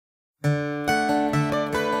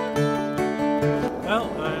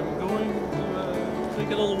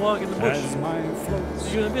log in the bush. There's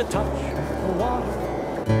gonna be a touch of water.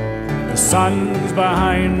 The sun's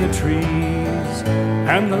behind the trees,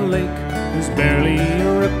 and the lake is barely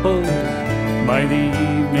rippled by the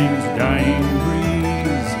evening's dying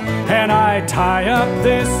breeze. And I tie up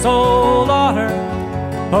this old otter,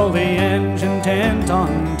 pull the engine tent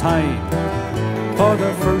on tight, for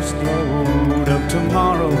the first load of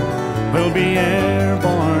tomorrow will be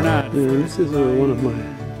airborne at yeah, this is one of my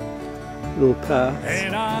little paths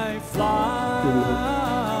and I fly in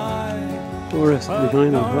the forest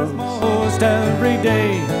behind our house. almost every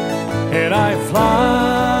day, and I fly.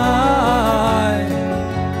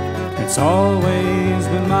 It's always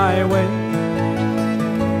been my way.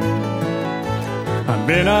 I've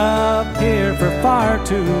been up here for far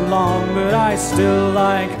too long, but I still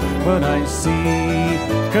like what I see,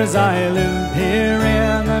 'cause I live here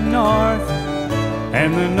in the north,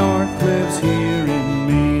 and the north lives here in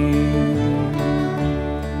me.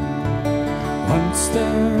 Once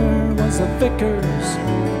there was a vicar's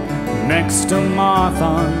next to moth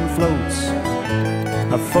on floats,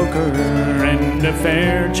 a foker and a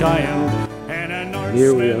fair child, and a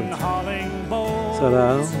Here we Norseman have hauling bows.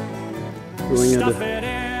 Sarao growing at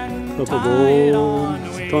the top of old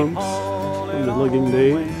stumps from the logging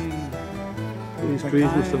days. These trees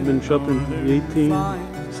must have been chopped in the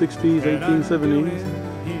 1860s, 1870s.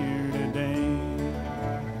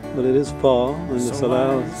 But it is fall, and the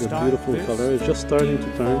Sarao is a beautiful color. It's just starting to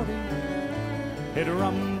turn.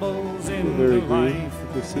 Very green.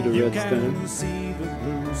 You see the red stems.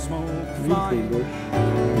 Beautiful bush.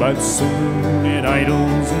 But soon it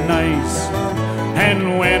idles nice, and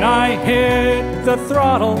when I hit the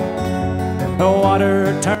throttle, the water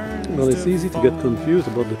turns. Well, it's easy to get confused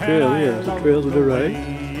about the trail. Yeah, the trail to the right,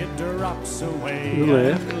 to the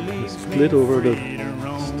left, is split over the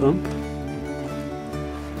stump.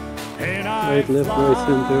 Right, left, right,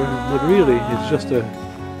 center. But really, it's just a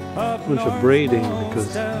bunch of braiding, because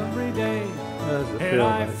there's a trail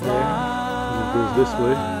right there, and it goes this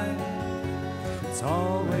way.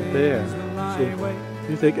 Right there. So if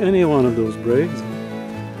you take any one of those braids,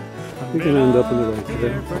 you can end up in the right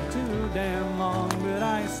trail,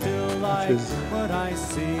 which is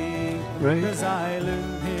right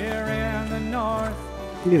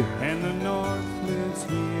here.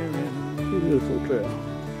 Beautiful trail.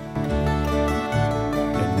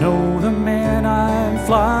 You know the men I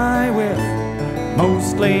fly with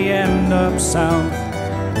mostly end up south.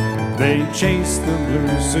 They chase the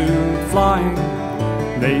blue suit flying,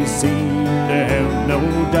 they seem to have no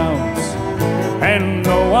doubts. And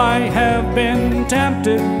though I have been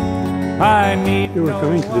tempted, I need. Here we're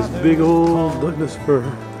coming to this big old Douglas fir.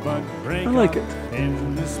 I like it.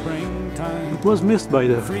 It was missed by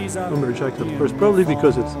the lumberjacks at first, probably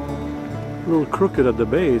because it's a little crooked at the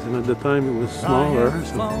base, and at the time it was smaller,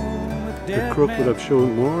 so the crook would have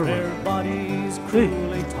shown more. But hey,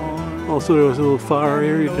 also there was a little fire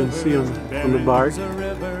here you can see on the bark,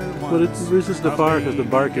 but it resists the fire because the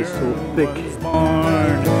bark is so thick.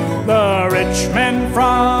 The rich men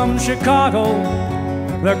from Chicago,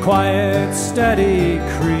 the quiet, steady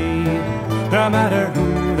Cree, no matter who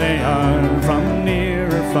they are, from near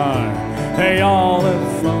or far, they all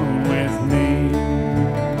have flown with me.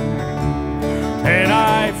 And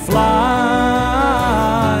I fly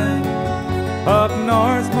up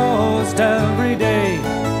north most every day,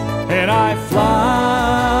 and I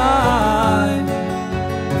fly.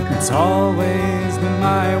 It's always been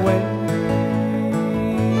my way.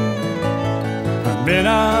 I've been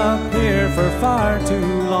up here for far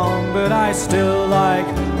too long, but I still like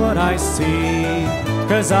what I see,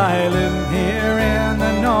 'cause I live here in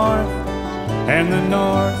the north, and the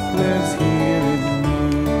north lives here in me.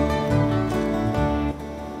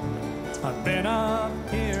 I've been up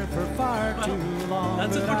here for far too long,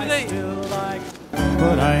 That's it but for I today. still like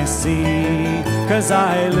what I see, 'cause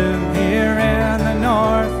I live here in the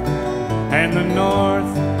north, and the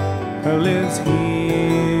north lives here.